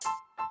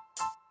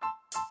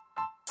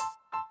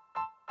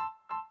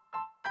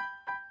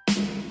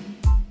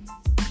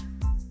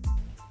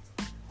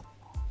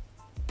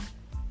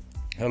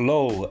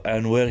Hello,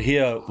 and we're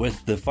here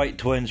with the Fight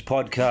Twins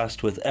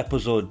podcast with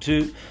episode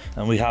 2,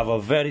 and we have a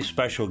very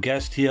special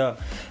guest here,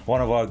 one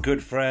of our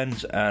good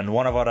friends and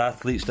one of our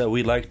athletes that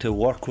we like to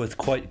work with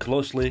quite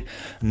closely,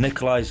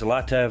 Nikolai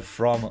Zlatev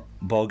from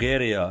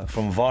Bulgaria,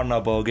 from Varna,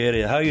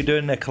 Bulgaria. How are you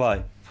doing,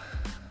 Nikolai?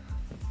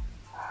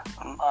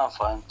 I'm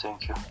fine,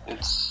 thank you.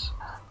 It's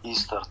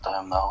Easter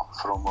time now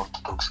from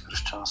Orthodox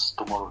Christians.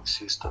 Tomorrow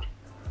is Easter.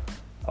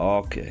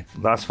 Okay,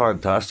 that's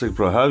fantastic,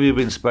 bro. How have you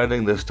been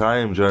spending this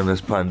time during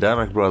this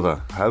pandemic,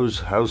 brother?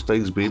 How's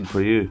things been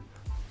for you?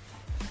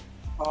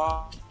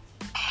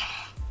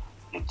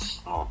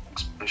 It's not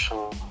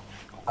special.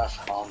 I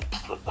found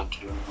a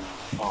gym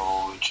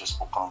which is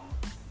open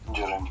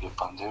during the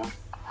pandemic,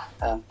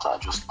 and I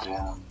just train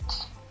and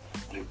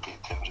repeat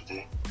every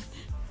day.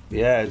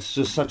 Yeah, it's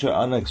just such an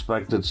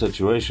unexpected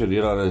situation,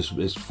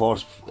 it's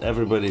forced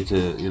everybody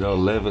to,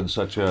 live in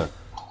such a,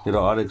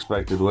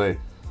 unexpected way.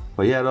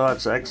 But yeah, no,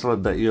 that's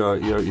excellent that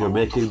you're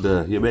making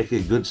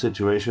a good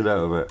situation out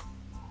of it.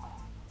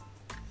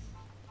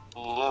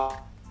 Yeah,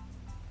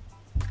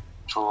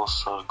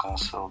 shows are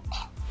cancelled.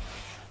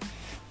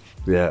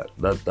 Yeah,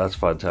 that's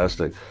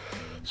fantastic.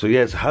 So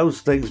yes,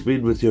 how's things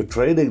been with your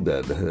training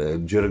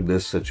then during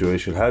this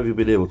situation? How have you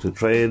been able to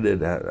train,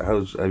 and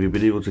have you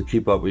been able to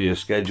keep up with your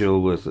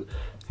schedule with,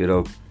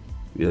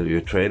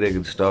 your training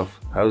and stuff?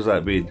 How's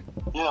that been?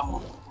 Yeah,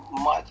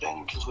 my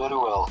training is very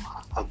well.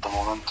 At the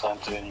moment, I'm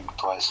training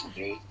twice a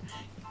day,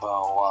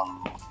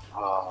 one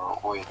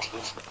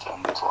weightlift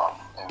and one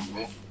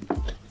MMA,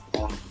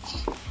 and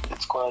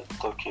it's quite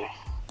okay,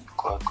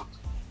 quite good.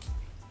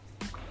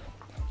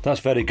 That's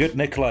very good,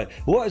 Nikolai.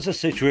 What is the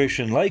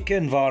situation like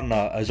in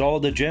Varna? Is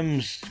all the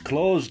gyms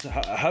closed?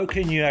 How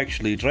can you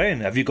actually train?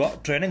 Have you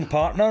got training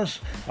partners?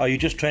 Are you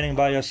just training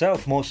by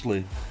yourself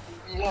mostly?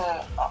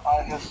 Yeah,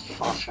 I have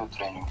a few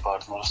training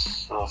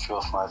partners, a few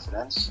of my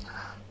friends.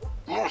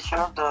 Yeah,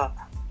 here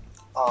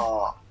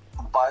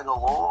by the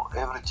law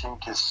everything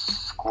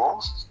is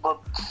closed, but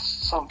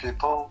some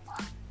people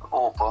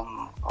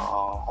open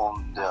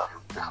on their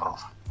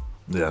behalf.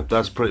 Yeah,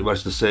 that's pretty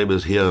much the same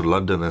as here in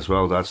London as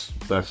well.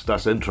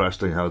 That's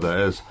interesting how that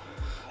is.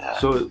 Yeah.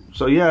 So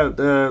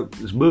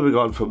moving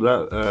on from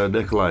that,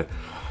 Nikolai.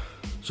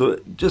 So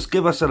just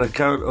give us an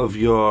account of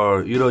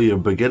your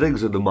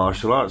beginnings in the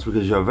martial arts,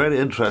 because you're a very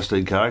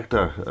interesting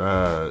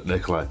character,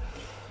 Nikolai.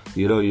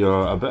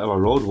 You're a bit of a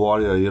road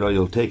warrior.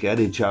 You'll take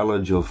any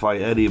challenge, you'll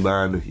fight any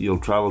man, you'll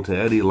travel to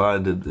any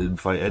land and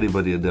fight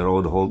anybody in their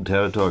own home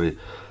territory.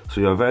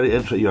 So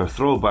you're a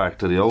throwback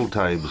to the old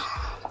times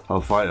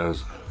of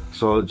fighters.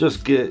 So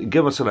just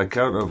give us an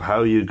account of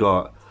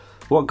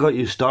what got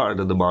you started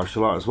in the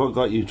martial arts, what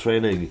got you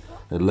training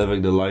and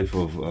living the life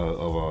of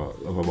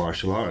a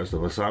martial artist,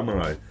 of a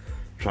samurai,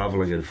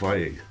 traveling and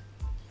fighting.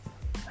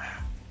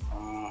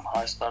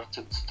 I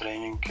started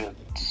training at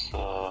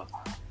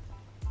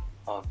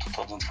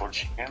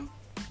 2014,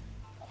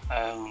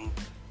 and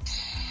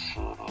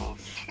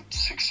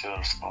 6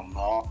 years from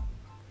now,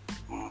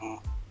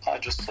 I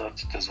just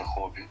started as a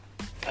hobby,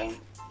 and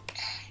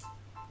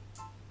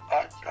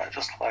I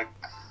just like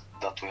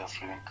that way of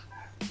living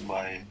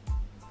by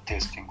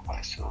testing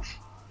myself.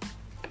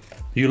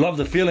 You love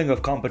the feeling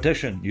of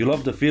competition. You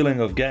love the feeling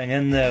of getting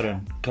in there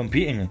and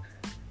competing.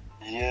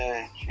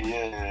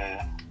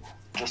 Yeah,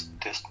 just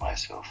test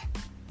myself.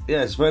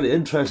 Yeah, it's very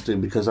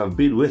interesting because We've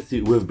been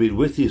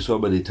with you so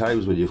many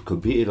times when you've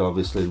competed.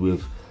 Obviously,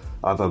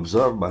 I've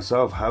observed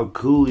myself how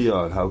cool you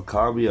are, how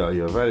calm you are.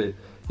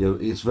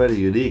 It's very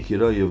unique.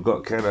 You've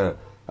got kind of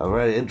a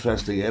very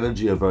interesting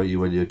energy about you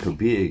when you're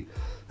competing.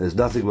 There's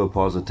nothing but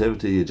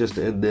positivity. You're just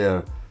in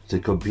there to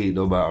compete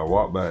no matter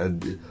what, man.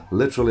 And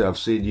literally, I've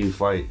seen you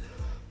fight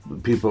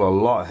people a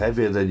lot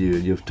heavier than you,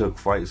 and you've took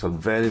fights on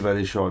very,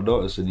 very short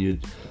notice. And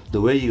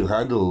the way you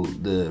handle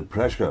the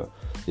pressure,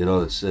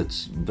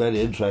 it's very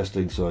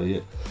interesting.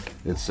 So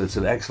it's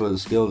an excellent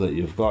skill that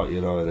you've got,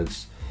 and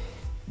it's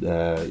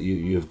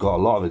you've got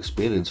a lot of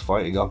experience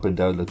fighting up and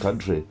down the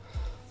country.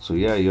 So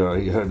yeah, you're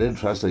an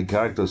interesting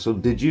character. So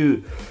did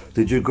you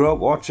grow up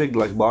watching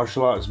like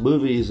martial arts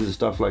movies and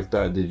stuff like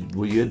that?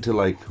 Were you into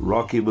like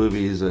Rocky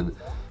movies and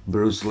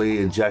Bruce Lee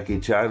and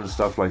Jackie Chan and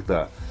stuff like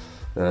that?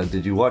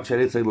 Did you watch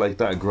anything like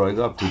that growing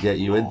up to get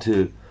you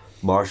into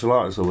martial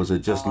arts, or was it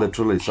just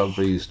literally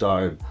something you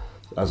started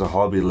as a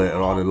hobby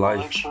later on in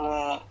life?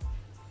 Actually,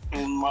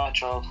 in my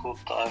childhood,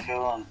 I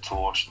haven't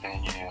watched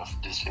any of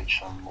these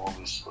action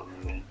movies or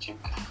anything.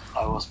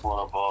 I was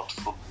more about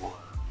football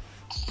and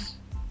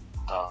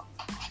that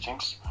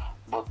things.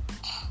 But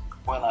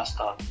when I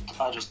started,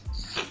 I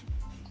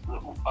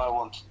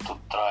wanted to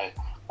try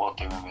what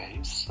MMA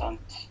is, and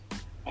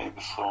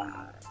maybe from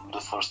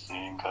the first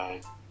training,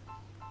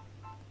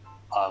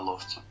 I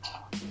loved it.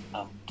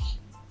 And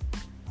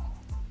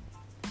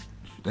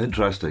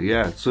interesting,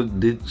 yeah. So,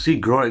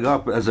 growing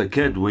up as a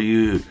kid, were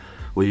you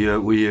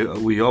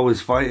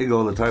always fighting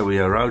all the time? Were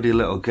you a rowdy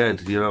little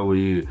kid? Did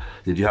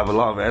you have a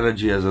lot of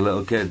energy as a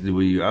little kid?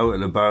 Were you out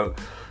and about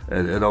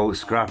and always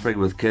scrapping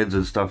with kids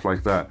and stuff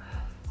like that?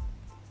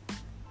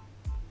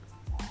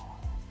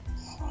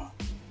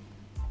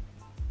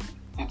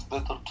 It's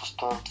better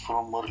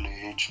from early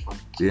age, but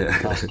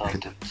Yeah. I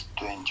started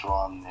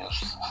 21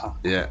 years.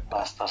 Yeah.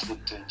 I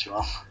started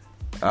 21.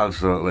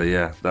 Absolutely,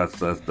 yeah.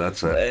 That's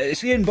it.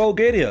 See, in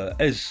Bulgaria,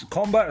 is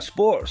combat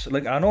sports,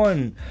 like I know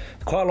in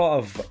quite a lot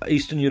of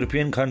Eastern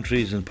European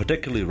countries, and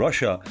particularly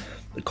Russia,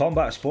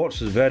 combat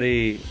sports is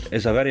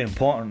a very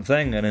important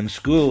thing, and in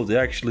school they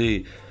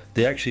actually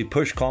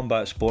push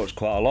combat sports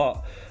quite a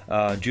lot.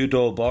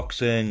 Judo,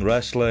 boxing,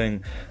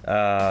 wrestling,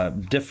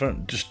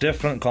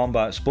 different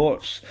combat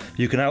sports.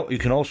 You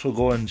can also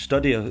go and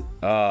study,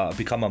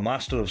 become a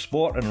master of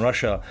sport in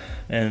Russia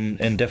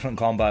in different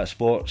combat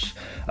sports.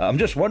 I'm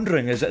just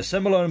wondering, is it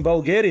similar in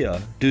Bulgaria?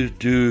 Do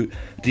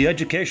the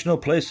educational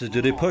places, do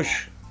they push?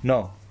 No.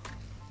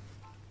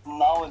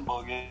 Now in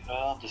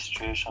Bulgaria, the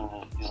situation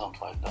isn't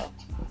like that.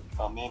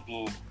 Maybe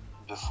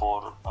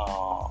before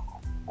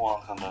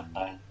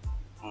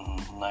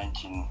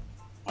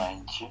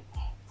 1990,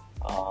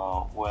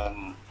 when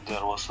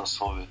there was a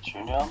Soviet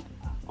Union,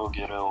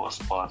 Bulgaria was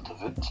part of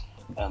it,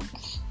 and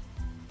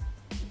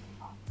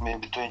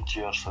maybe 20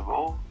 years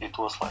ago it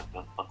was like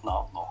that, but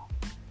now no.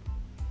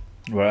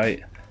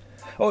 Right.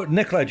 Oh,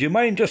 Nikolai, do you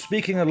mind just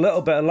speaking a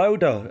little bit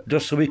louder,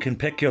 just so we can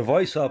pick your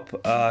voice up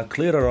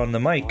clearer on the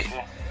mic?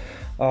 Okay.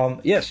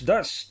 Yes,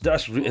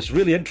 it's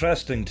really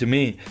interesting to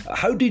me.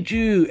 How did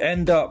you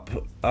end up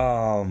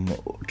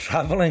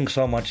traveling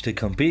so much to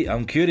compete?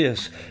 I'm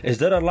curious. Is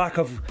there a lack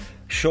of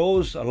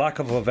shows, a lack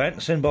of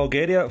events in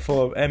Bulgaria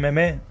for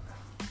MMA?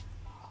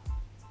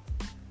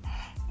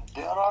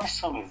 There are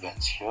some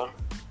events here,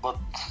 but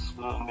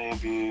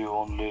maybe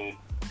only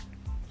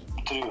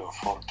 3 or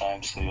 4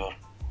 times a year,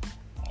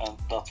 and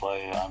that's why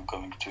I'm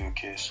coming to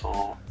UK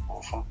so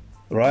often.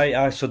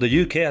 Right, so the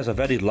UK has a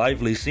very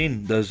lively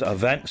scene. There's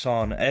events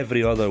on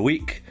every other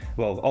week.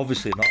 Well,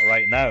 obviously not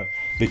right now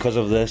because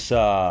of this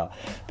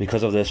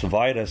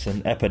virus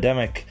and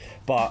epidemic.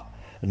 But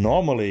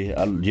normally,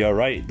 you're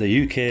right.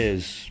 The UK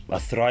is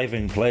a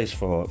thriving place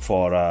for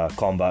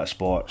combat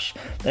sports.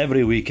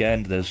 Every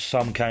weekend there's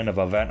some kind of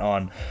event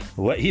on.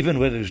 Even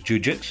whether it's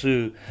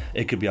jiu-jitsu,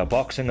 it could be a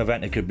boxing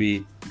event. It could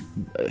be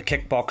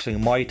kickboxing,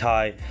 Muay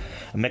Thai,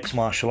 mixed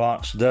martial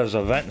arts. There's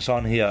events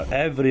on here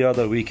every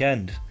other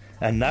weekend.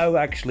 And now,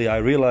 actually, I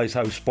realise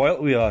how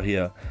spoilt we are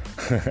here.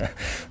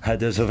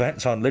 There's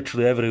events on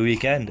literally every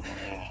weekend,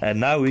 and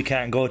now we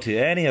can't go to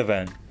any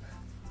event.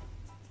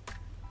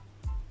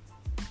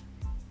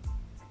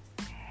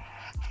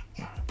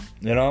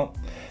 You know,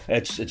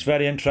 it's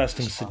very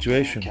interesting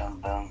situation.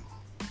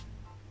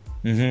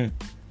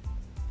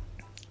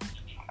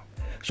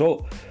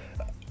 So,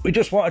 we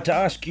just wanted to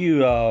ask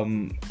you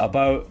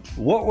about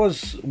what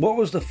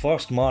was the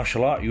first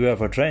martial art you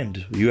ever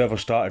trained? You ever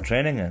started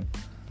training in?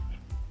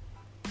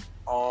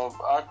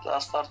 I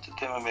started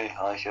MMA.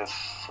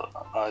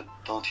 I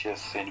don't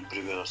have any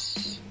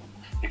previous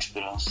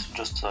experience.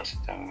 Just started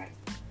MMA.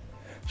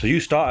 So you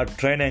started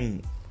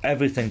training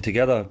everything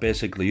together,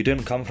 basically. You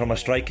didn't come from a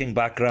striking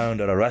background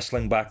or a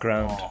wrestling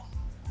background. No,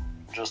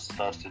 just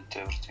started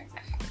everything.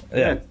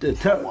 Yeah,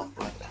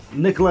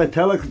 Nikolai,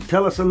 tell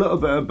us a little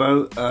bit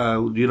about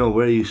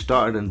where you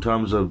started in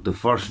terms of the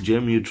first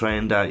gym you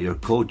trained at, your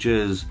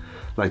coaches,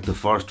 like the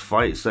first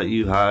fights that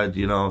you had,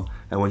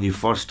 and when you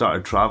first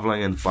started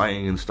traveling and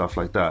fighting and stuff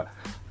like that.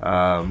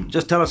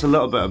 Just tell us a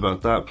little bit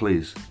about that,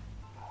 please.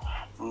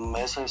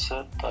 As I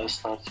said, I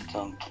started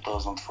in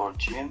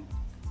 2014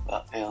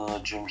 in a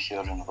gym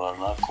here in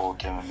Varna called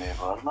MMA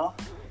Varna.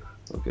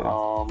 Okay.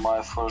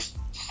 My first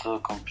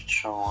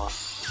competition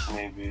was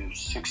maybe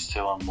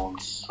 6-7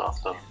 months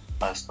after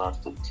I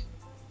started.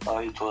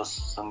 It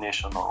was a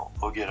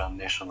Bulgarian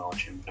national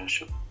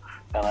championship,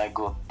 and I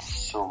got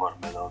silver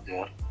medal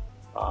there.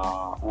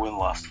 Win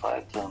last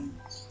fight and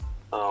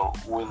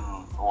win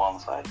one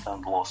fight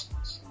and lost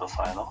the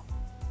final.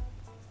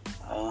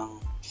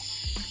 And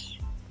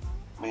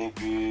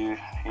maybe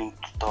in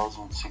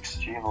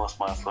 2016 was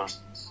my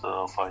first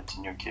fight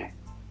in UK.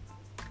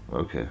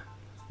 Okay.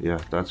 Yeah,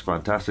 that's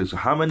fantastic. So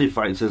how many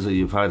fights is it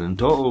you've had in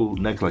total,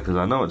 Nikolai? Because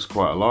I know it's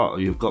quite a lot.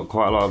 You've got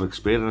quite a lot of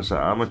experience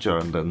at amateur,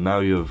 and then now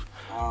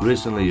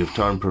recently you've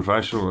turned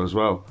professional as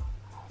well.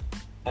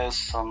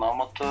 As an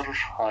amateur,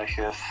 I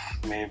have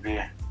maybe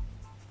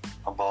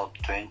about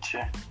 20.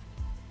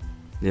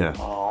 Yeah.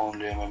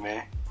 Only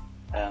MMA.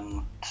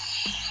 And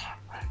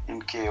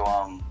in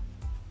K1,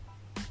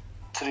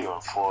 3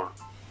 or 4.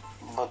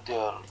 But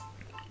they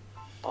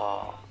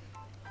are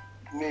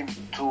maybe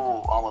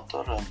 2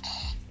 amateur and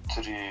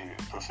 3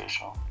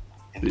 professional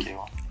in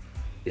K1.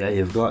 Yeah,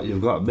 you've got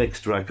a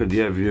mixed record.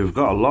 Yeah, you've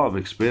got a lot of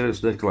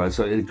experience, Nikolai. It's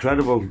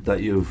incredible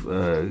that you've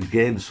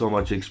gained so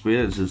much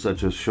experience in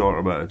such a short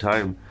amount of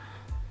time.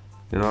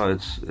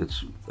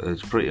 It's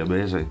pretty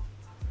amazing.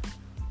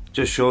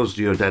 Just shows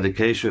your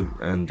dedication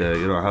and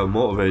how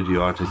motivated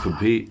you are to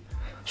compete.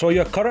 So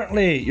you're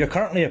currently a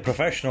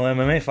professional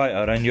MMA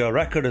fighter, and your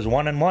record is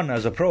 1-1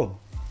 as a pro.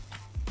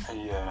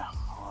 Yeah.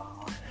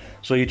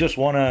 So you just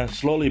want to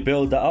slowly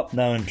build that up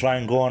now and try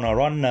and go on a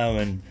run now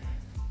and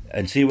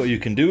see what you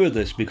can do with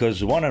this,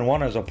 because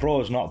 1-1 as a pro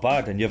is not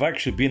bad, and you've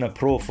actually been a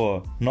pro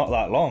for not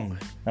that long.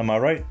 Am I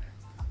right?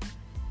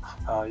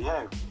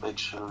 Yeah,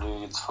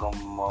 actually, it's from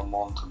a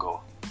month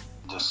ago.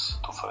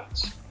 Just 2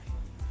 fights.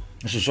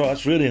 So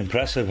that's really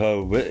impressive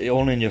how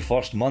only in your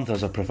first month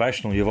as a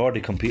professional you've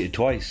already competed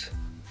twice.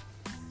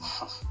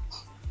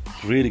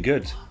 It's really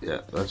good.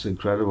 Yeah, that's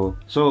incredible.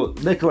 So,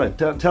 Nikolai,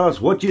 tell us,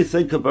 what do you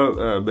think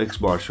about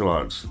mixed martial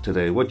arts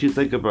today? What do you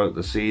think about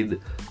the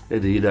scene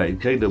in the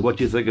United Kingdom? What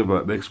do you think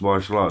about mixed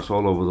martial arts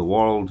all over the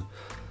world?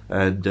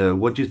 And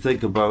what do you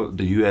think about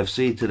the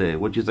UFC today?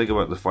 What do you think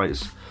about the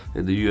fights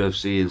in the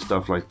UFC and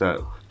stuff like that?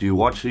 Do you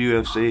watch the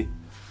UFC?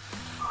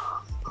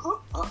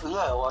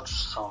 Yeah, I watch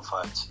some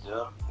fights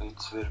there.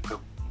 It's very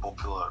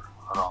popular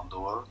around the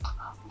world,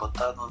 but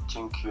I don't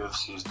think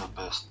UFC is the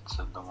best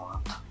at the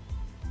moment.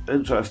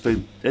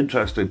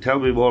 Interesting. Tell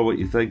me more what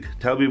you think.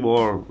 Tell me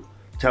more.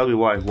 Tell me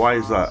why. Why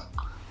is that?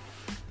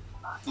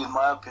 In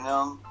my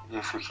opinion,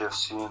 if you have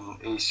seen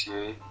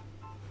ACA,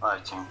 I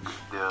think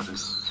there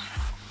is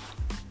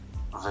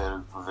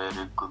very,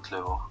 very good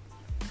level.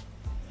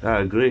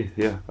 I agree.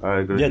 Yeah, I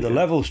agree. Yeah, the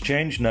level's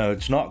changed now.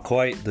 It's not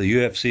quite the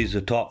UFC's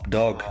the top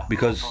dog, Yeah,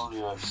 because not only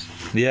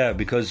UFC. yeah,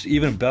 because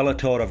even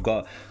Bellator have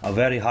got a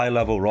very high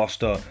level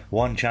roster.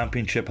 One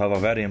Championship have a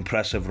very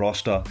impressive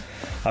roster.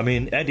 I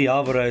mean, Eddie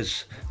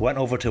Alvarez went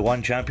over to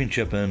One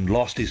Championship and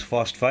lost his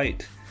first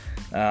fight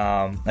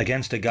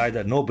against a guy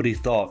that nobody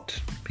thought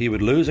he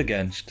would lose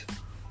against.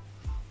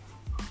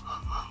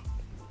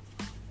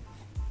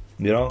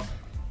 You know?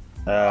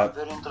 I'm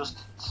very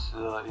interested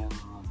in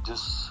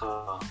this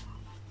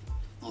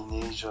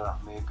in Asia,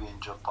 maybe in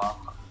Japan,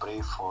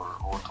 Brave or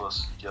what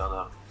was the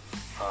other,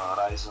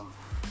 Ryzen.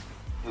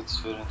 It's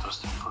very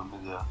interesting for me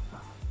there.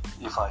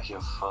 If I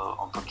have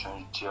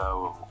opportunity, I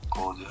will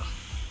go there.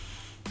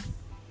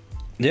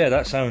 Yeah,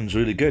 that sounds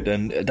really good,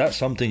 and that's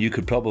something you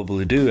could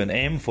probably do and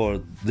aim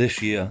for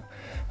this year.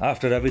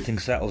 After everything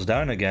settles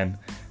down again,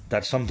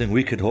 that's something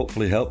we could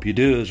hopefully help you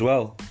do as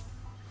well.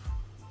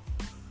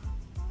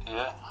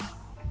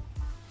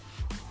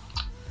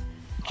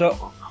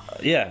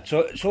 Yeah.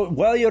 So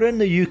while you're in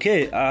the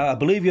UK, I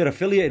believe you're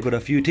affiliated with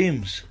a few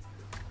teams.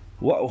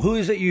 Who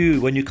is it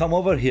when you come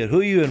over here,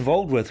 who are you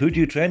involved with? Who do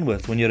you train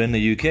with when you're in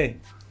the UK?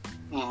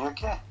 In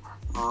UK,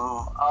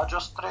 I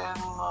just train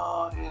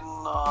in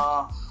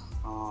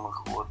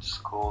what's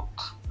called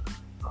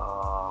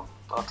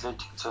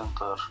Athletic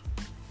Center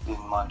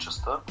in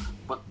Manchester,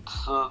 but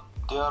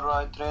there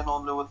I train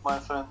only with my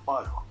friend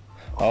Mario.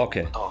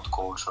 Okay. Without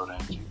coach or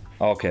anything.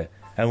 Okay.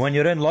 And when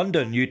you're in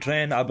London, you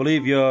train, I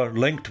believe you're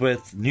linked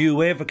with New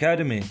Wave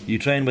Academy. You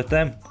train with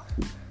them?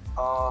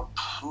 No,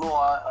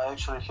 I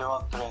actually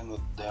haven't trained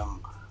with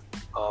them,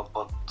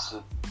 but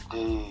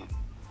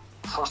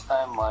first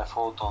time I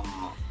fought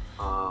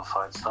on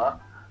Fight Star,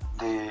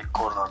 they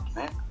cornered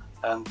me,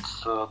 and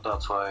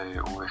that's why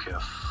we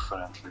have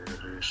friendly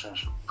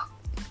relationship.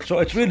 So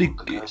it's really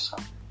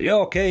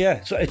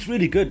So it's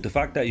really good the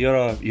fact that you're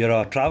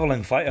a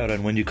traveling fighter,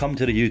 and when you come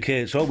to the UK,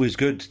 it's always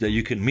good that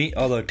you can meet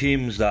other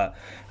teams. That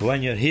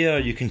when you're here,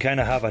 you can kind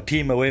of have a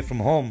team away from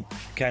home,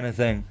 kind of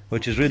thing,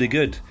 which is really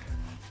good.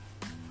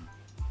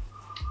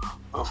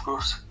 Of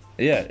course.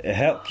 Yeah, it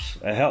helps.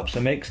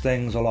 It makes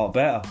things a lot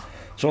better.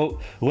 So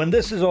when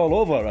this is all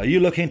over, are you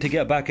looking to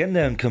get back in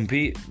there and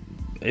compete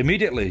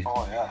immediately?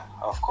 Oh yeah,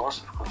 of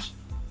course.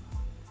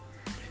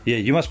 Yeah,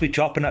 you must be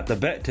chopping at the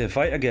bit to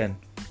fight again.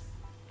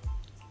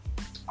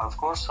 Of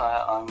course,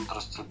 I'm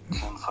interested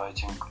in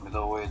fighting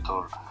middleweight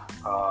or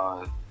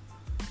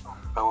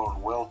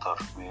welter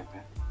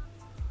maybe.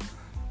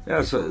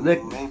 Yeah, so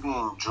maybe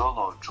in June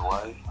or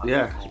July.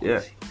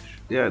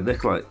 Yeah,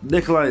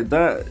 Nikolai,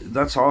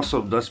 that's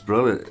awesome. That's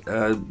brilliant.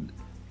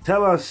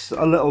 Tell us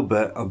a little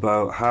bit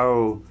about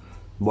how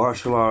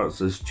martial arts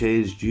has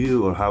changed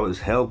you, or how it's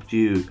helped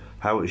you,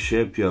 how it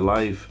shaped your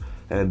life,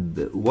 and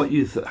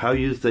how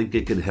you think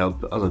it can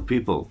help other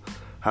people.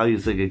 How you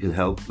think it can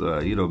help,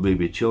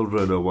 maybe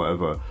children or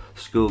whatever,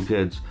 school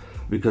kids,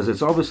 because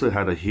it's obviously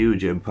had a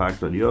huge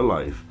impact on your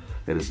life,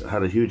 and it's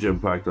had a huge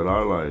impact on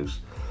our lives.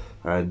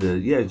 And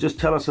just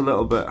tell us a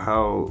little bit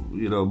how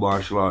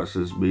martial arts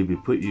has maybe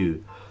put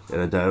you in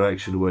a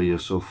direction where you're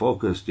so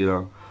focused.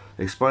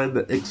 Explain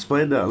that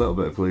a little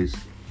bit, please.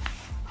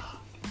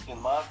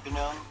 In my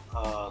opinion,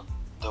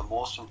 the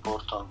most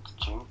important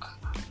thing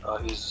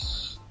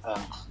is,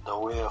 and the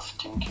way of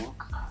thinking,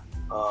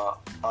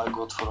 I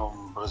got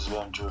from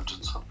Brazilian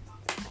Jiu-Jitsu.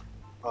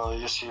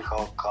 You see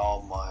how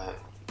calm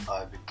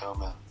I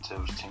become and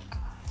everything.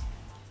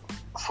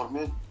 For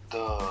me,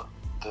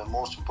 the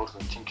most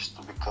important thing is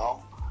to be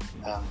calm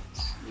and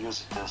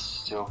use it as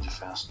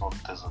self-defense, not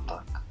as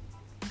attack.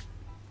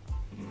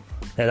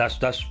 Yeah,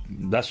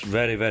 that's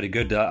very, very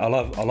good. I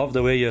love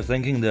the way you're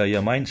thinking there,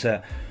 your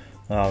mindset.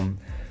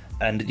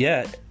 And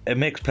yeah, it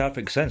makes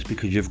perfect sense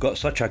because you've got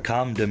such a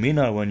calm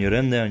demeanour when you're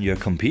in there and you're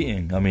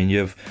competing. I mean,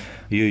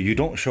 you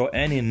don't show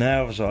any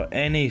nerves or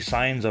any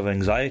signs of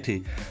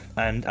anxiety.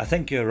 And I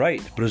think you're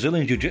right.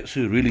 Brazilian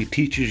Jiu-Jitsu really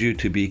teaches you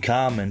to be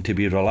calm and to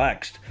be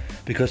relaxed.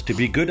 Because to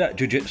be good at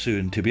Jiu-Jitsu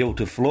and to be able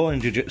to flow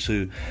in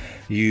Jiu-Jitsu,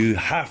 you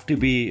have to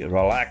be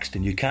relaxed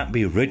and you can't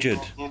be rigid.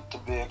 You need to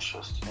be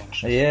anxious.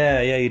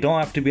 Yeah, you don't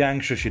have to be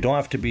anxious. You don't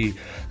have to be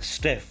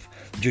stiff.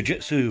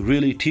 Jiu-Jitsu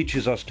really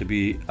teaches us to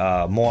be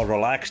more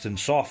relaxed and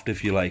soft,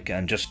 if you like,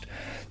 and just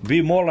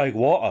be more like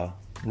water,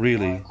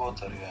 really. Like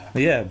water,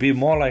 Yeah, be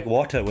more like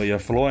water where you're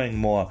flowing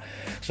more.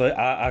 So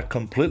I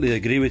completely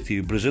agree with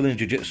you. Brazilian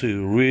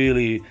Jiu-Jitsu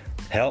really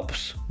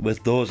helps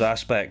with those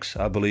aspects,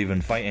 I believe, in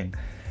fighting.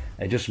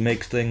 It just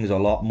makes things a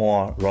lot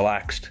more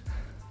relaxed,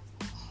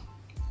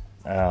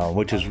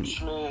 which is...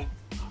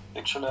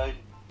 Actually, I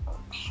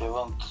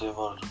haven't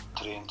ever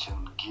trained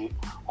in gi,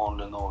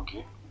 only no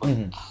gi, but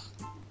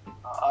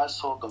I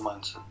saw the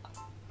mindset.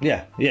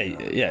 Yeah.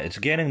 It's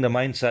getting the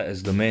mindset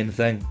is the main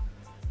thing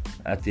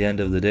at the end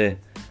of the day.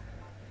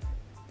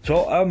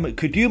 So,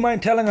 could you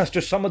mind telling us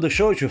just some of the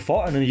shows you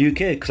fought in the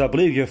UK? Because I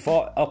believe you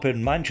fought up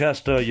in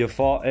Manchester, you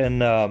fought in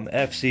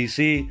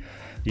FCC,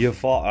 you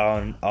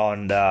fought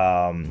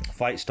on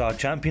Fight Star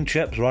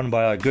Championships run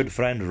by our good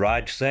friend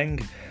Raj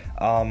Singh.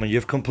 And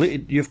you've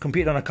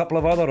competed on a couple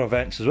of other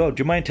events as well.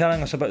 Do you mind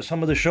telling us about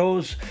some of the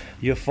shows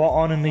you fought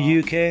on in the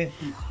UK?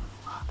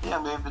 Yeah,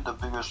 maybe the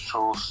biggest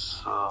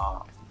shows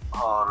are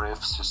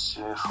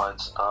FCC, Fight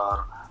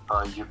Star,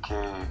 UK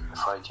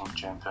Fighting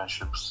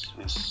Championships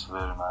is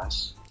very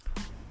nice.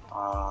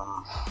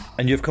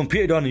 And you've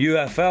competed on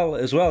UFL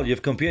as well.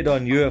 You've competed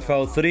on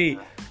UFL 3,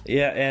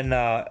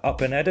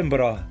 up in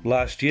Edinburgh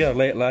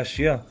late last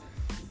year.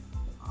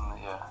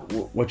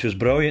 Which was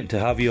brilliant to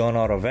have you on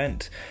our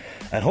event.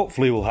 And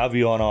hopefully we'll have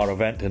you on our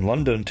event in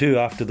London too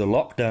after the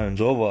lockdown's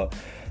over.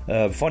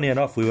 Funny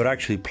enough, we were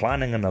actually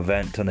planning an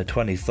event on the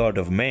 23rd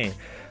of May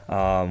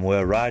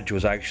where Raj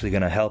was actually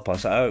going to help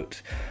us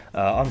out.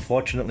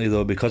 Unfortunately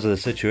though, because of the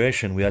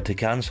situation, we had to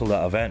cancel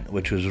that event,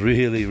 which was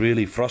really,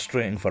 really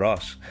frustrating for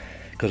us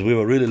because we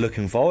were really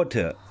looking forward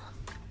to it.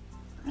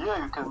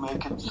 Yeah, you can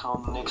make it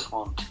on next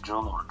month,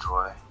 June or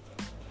July.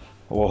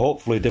 Well,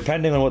 hopefully,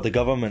 depending on what the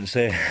government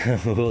say,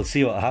 we'll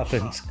see what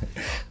happens.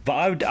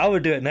 But I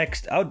would do it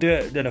next. I would do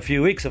it in a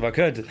few weeks if I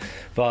could.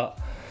 But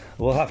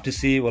we'll have to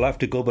see. We'll have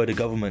to go by the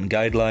government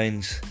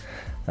guidelines.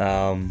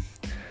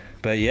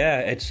 But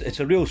yeah, it's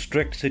a real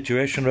strict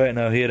situation right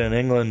now here in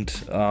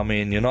England. I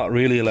mean, you're not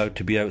really allowed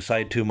to be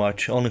outside too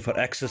much, only for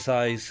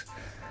exercise.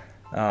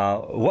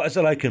 What is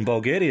it like in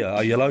Bulgaria?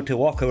 Are you allowed to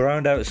walk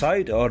around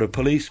outside, or are the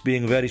police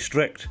being very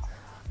strict?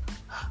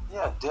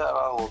 Yeah, there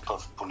are a lot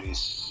of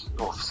police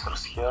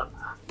officers here,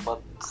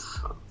 but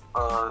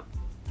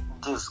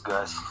these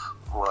guys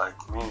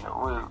like me,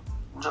 we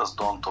just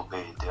don't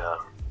obey their...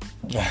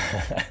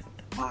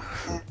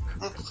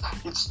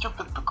 It's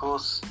stupid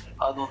because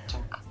I don't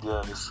think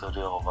there is a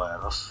real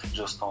virus,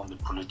 just only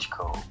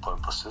political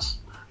purposes,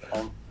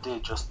 and they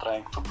just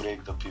trying to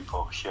break the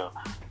people here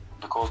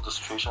because the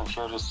situation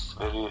here is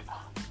very...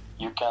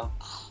 You can't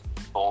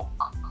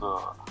talk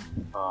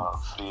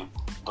free,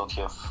 don't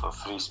have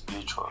free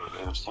speech or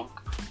everything.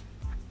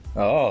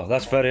 Oh,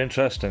 that's very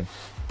interesting.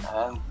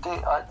 And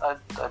I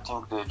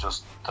think they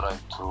just try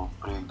to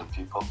break the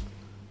people,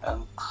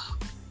 and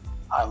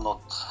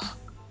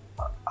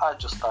I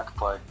just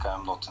act like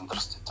I'm not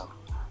interested in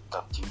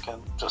that thing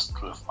and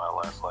just live my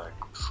life like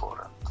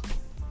before and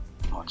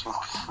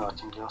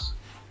nothing else.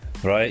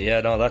 Right, yeah,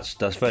 no,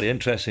 that's very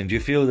interesting. Do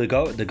you feel the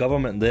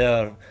government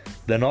they're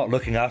not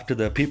looking after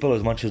the people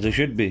as much as they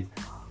should be?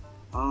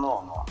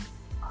 No.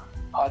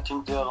 I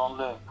think they're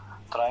only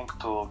trying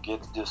to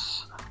get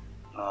this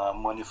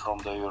money from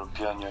the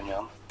European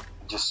Union,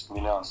 just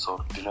millions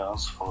or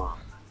billions for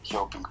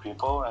helping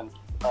people, and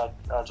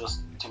I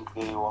just think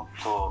they want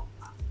to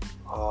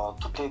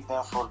take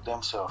them for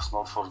themselves,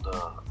 not for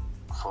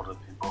the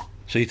people.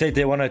 So you think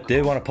they want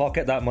to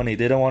pocket that money?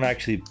 They don't want to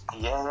actually...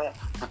 Yeah,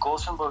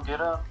 because in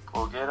Bulgaria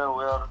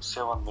we are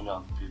 7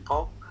 million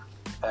people,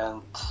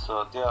 and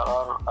there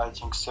are, I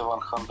think,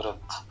 700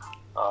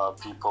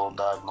 people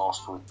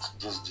diagnosed with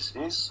this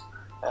disease,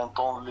 and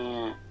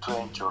only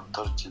 20 or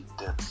 30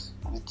 deaths.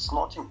 It's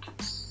nothing,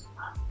 it's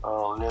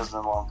less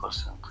than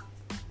 1%.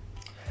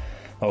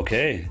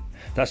 Okay,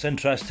 that's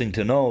interesting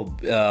to know.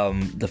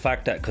 The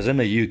fact that, because in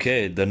the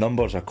UK the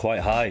numbers are quite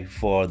high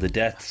for the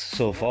deaths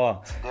so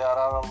far. There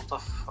are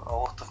a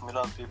lot of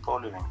million people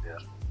living there.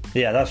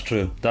 Yeah, that's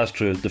true.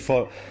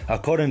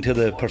 According to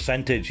the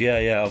percentage,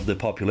 of the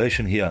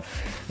population here,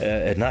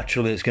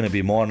 naturally it's going to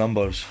be more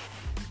numbers.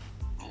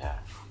 Yeah.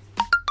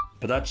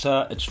 But that's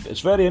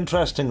it's very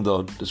interesting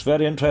though. It's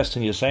very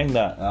interesting you're saying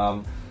that,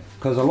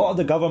 because a lot of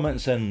the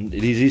governments in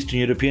these Eastern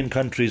European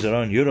countries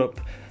around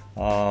Europe,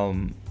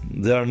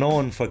 they're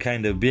known for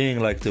kind of being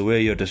like the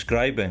way you're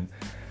describing,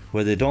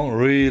 where they don't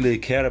really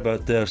care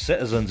about their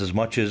citizens as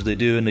much as they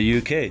do in the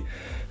UK.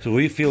 So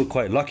we feel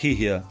quite lucky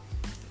here.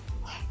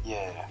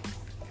 Yeah,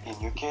 in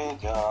UK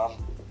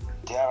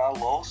there are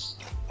laws,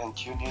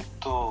 and you need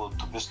to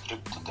be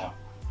strict to them.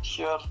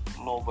 Here,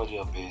 nobody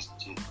obeys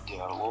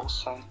their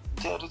laws, and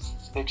there is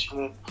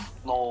actually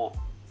no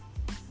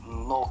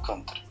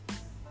country.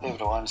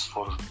 Everyone is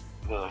for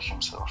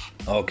himself.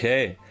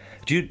 Okay.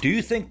 Do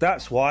you think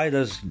that's why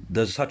there's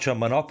such a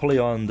monopoly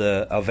on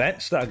the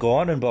events that go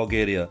on in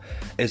Bulgaria?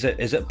 Is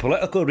it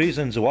political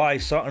reasons why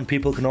certain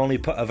people can only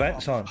put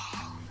events on?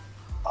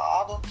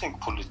 I don't think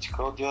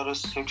political. There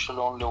is actually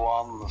only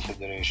one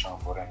federation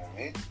for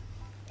MMA,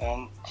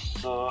 and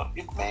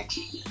it makes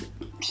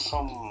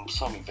some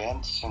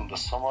events in the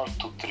summer,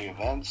 2-3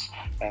 events,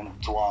 and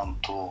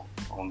 1-2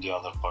 on the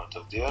other part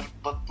of the year,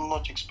 but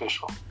nothing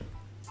special.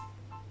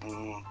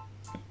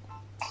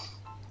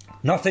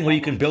 Nothing where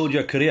you can build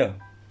your career.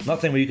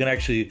 Nothing where you can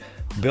actually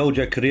build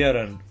your career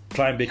and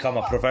try and become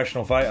a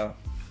professional fighter.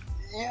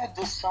 Yeah,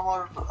 this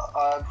summer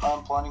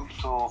I'm planning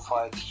to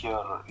fight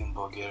here in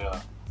Bulgaria,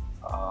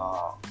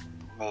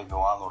 maybe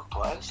 1 or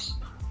twice,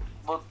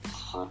 but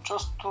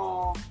just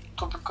to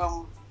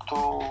become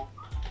to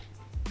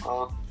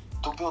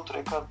build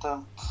record,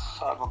 and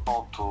I don't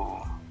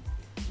know,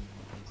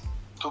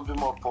 to be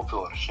more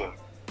popular here.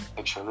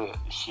 Actually,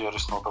 here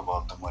is not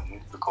about the money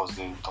because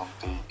they don't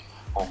pay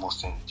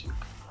almost anything.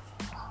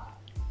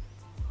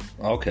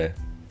 Okay.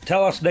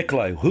 Tell us,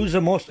 Nikolai, who's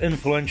the most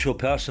influential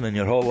person in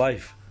your whole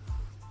life?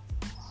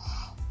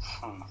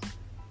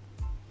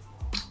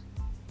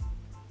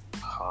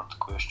 Hard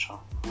question.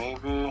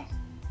 Maybe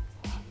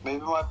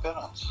my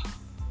parents.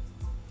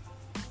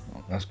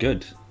 That's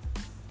good.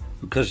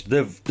 Because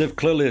they've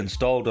clearly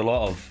installed a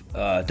lot of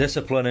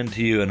discipline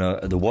into you,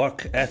 and the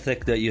work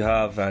ethic that you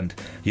have and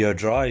your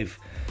drive.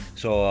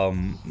 So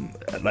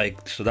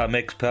so that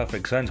makes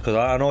perfect sense, because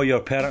I know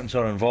your parents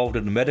are involved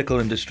in the medical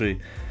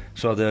industry,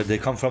 so they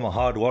come from a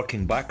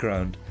hard-working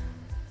background.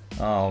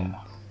 So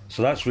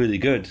that's really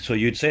good. So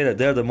you'd say that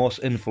they're the most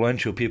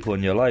influential people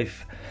in your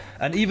life.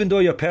 And even though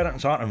your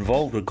parents aren't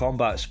involved with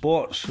combat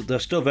sports, they're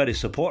still very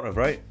supportive,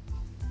 right?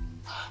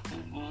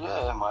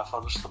 Yeah, my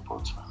father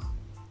supports me.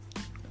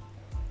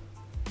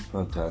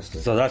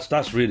 Fantastic. So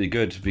that's really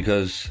good,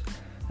 because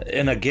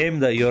in a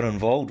game that you're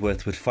involved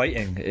with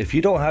fighting, if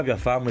you don't have your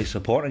family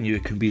supporting you,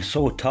 it can be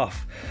so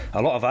tough.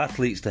 A lot of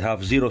athletes, they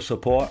have zero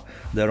support.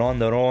 They're on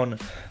their own.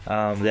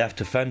 They have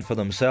to fend for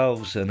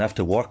themselves and have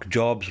to work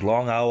jobs,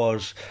 long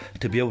hours,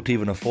 to be able to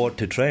even afford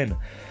to train.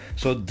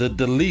 So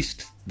the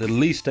least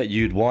that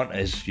you'd want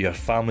is your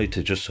family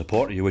to just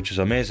support you, which is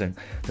amazing.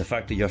 The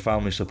fact that your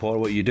family support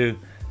what you do.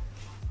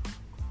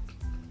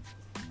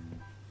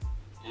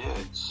 Yeah,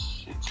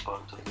 it's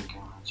part of the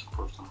game. It's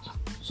important.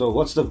 So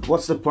what's the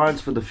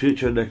plans for the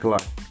future,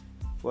 Nikolai?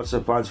 What's the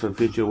plans for the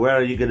future? Where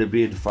are you going to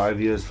be in 5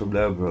 years from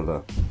now,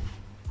 brother?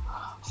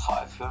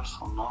 5 years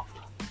from now?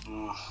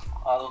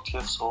 I don't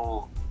have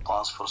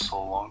plans for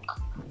so long.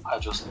 I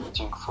just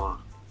think for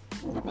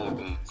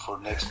maybe for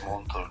next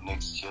month or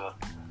next year.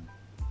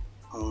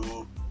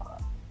 I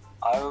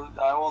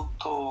want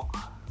to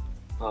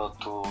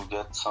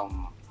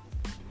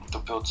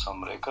build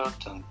some record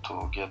and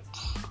to get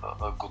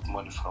a good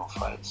money from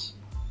fights.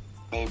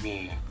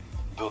 Maybe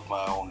build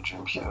my own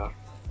gym here.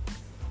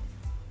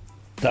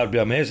 That'd be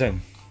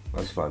amazing.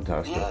 That's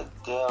fantastic. Yeah,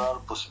 there are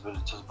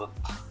possibilities, but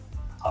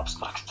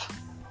abstract.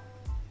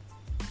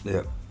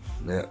 Yeah.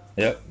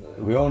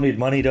 We all need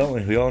money, don't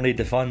we? We all need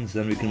the funds,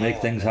 then we can make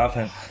things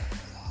happen.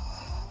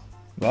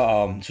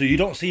 But, so you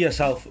don't see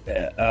yourself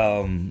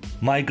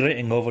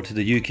migrating over to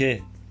the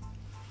UK?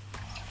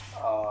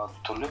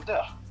 To live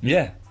there?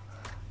 Yeah.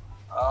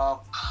 I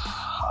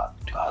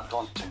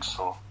don't think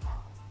so.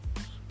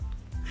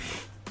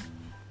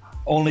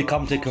 Only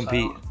come to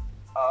compete?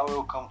 I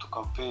will come to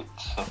compete,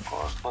 of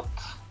course, but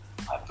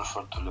I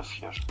prefer to live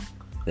here.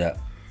 Yeah.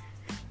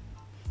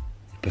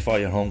 Prefer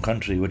your home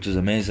country, which is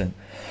amazing.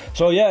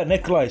 So yeah,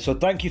 Nikolai, so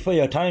thank you for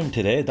your time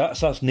today.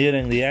 That's us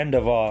nearing the end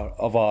of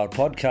our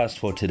podcast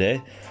for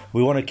today.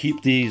 We want to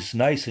keep these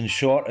nice and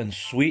short and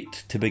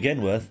sweet to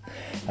begin with,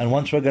 and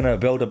once we're going to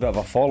build a bit of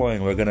a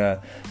following, we're going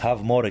to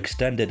have more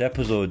extended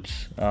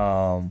episodes.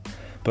 But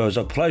it was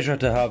a pleasure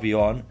to have you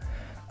on,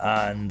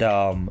 and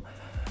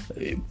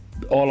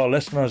all our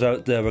listeners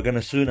out there, we're going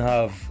to soon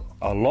have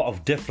a lot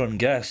of different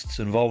guests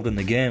involved in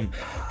the game,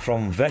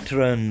 from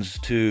veterans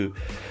to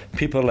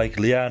people like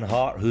Leanne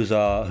Hart, who's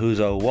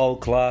a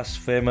world-class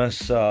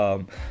famous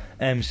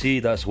MC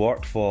that's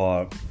worked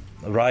for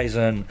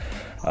Ryzen.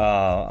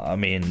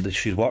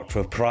 She's worked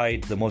for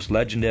Pride, the most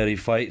legendary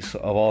fights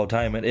of all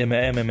time in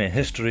MMA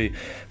history.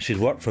 She's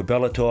worked for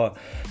Bellator,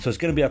 so it's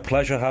going to be a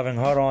pleasure having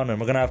her on. And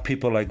we're going to have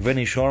people like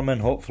Vinnie Shorman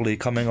hopefully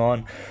coming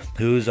on,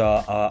 who's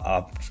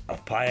a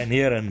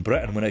pioneer in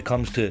Britain when it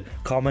comes to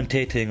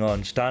commentating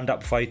on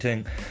stand-up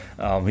fighting.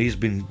 He's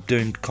been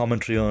doing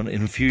commentary on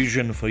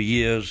Infusion for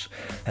years,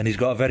 and he's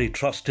got a very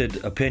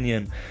trusted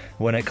opinion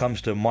when it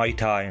comes to Muay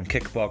Thai and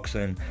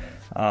kickboxing.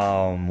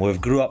 We've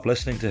grew up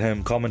listening to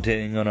him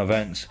commentating on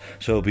events,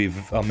 so it'll be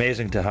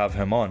amazing to have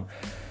him on.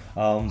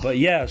 But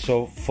yeah,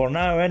 so for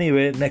now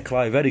anyway,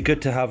 Nikolai, very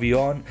good to have you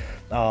on.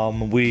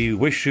 We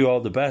wish you all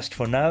the best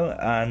for now,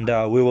 and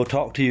we will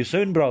talk to you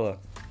soon, brother.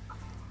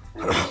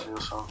 Yeah, see you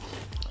soon.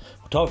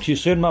 talk to you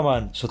soon, my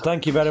man. So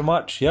thank you very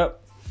much. Yep.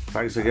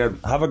 Thanks again.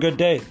 Have a good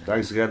day.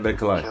 Thanks again,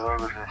 Nikolai.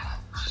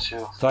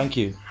 Thank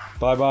you.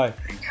 Bye-bye.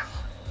 Thank you.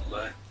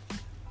 Bye.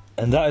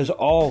 And that is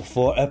all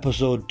for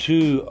episode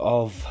 2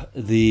 of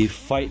the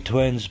Fight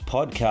Twins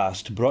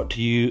podcast, brought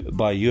to you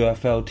by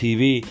UFL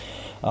TV.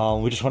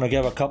 We just want to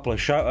give a couple of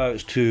shout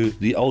outs to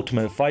the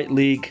Ultimate Fight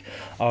League.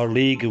 Our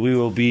league, we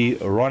will be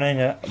running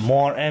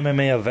more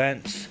MMA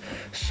events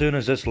soon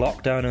as this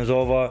lockdown is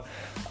over.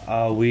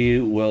 We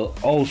will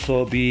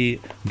also be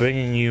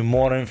bringing you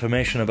more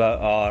information about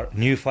our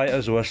new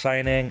fighters we're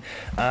signing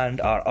and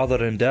our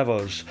other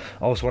endeavours.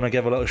 I also want to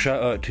give a little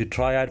shout out to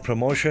Triad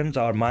Promotions,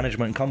 our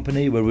management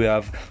company, where we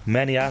have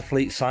many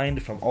athletes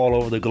signed from all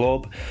over the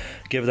globe.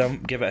 Give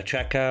it a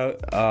check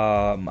out.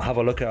 Have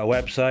a look at our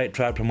website,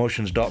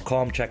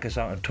 triadpromotions.com. Check us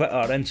out on Twitter,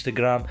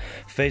 Instagram,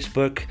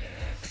 Facebook.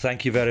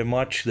 Thank you very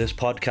much. This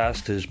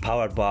podcast is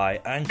powered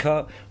by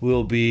Anchor.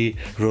 We'll be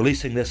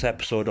releasing this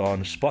episode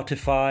on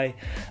Spotify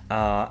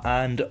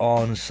and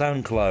on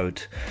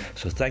SoundCloud.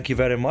 So thank you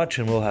very much,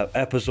 and we'll have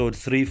episode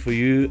 3 for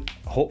you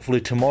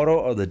hopefully tomorrow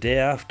or the day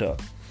after.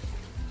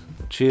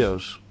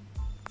 Cheers.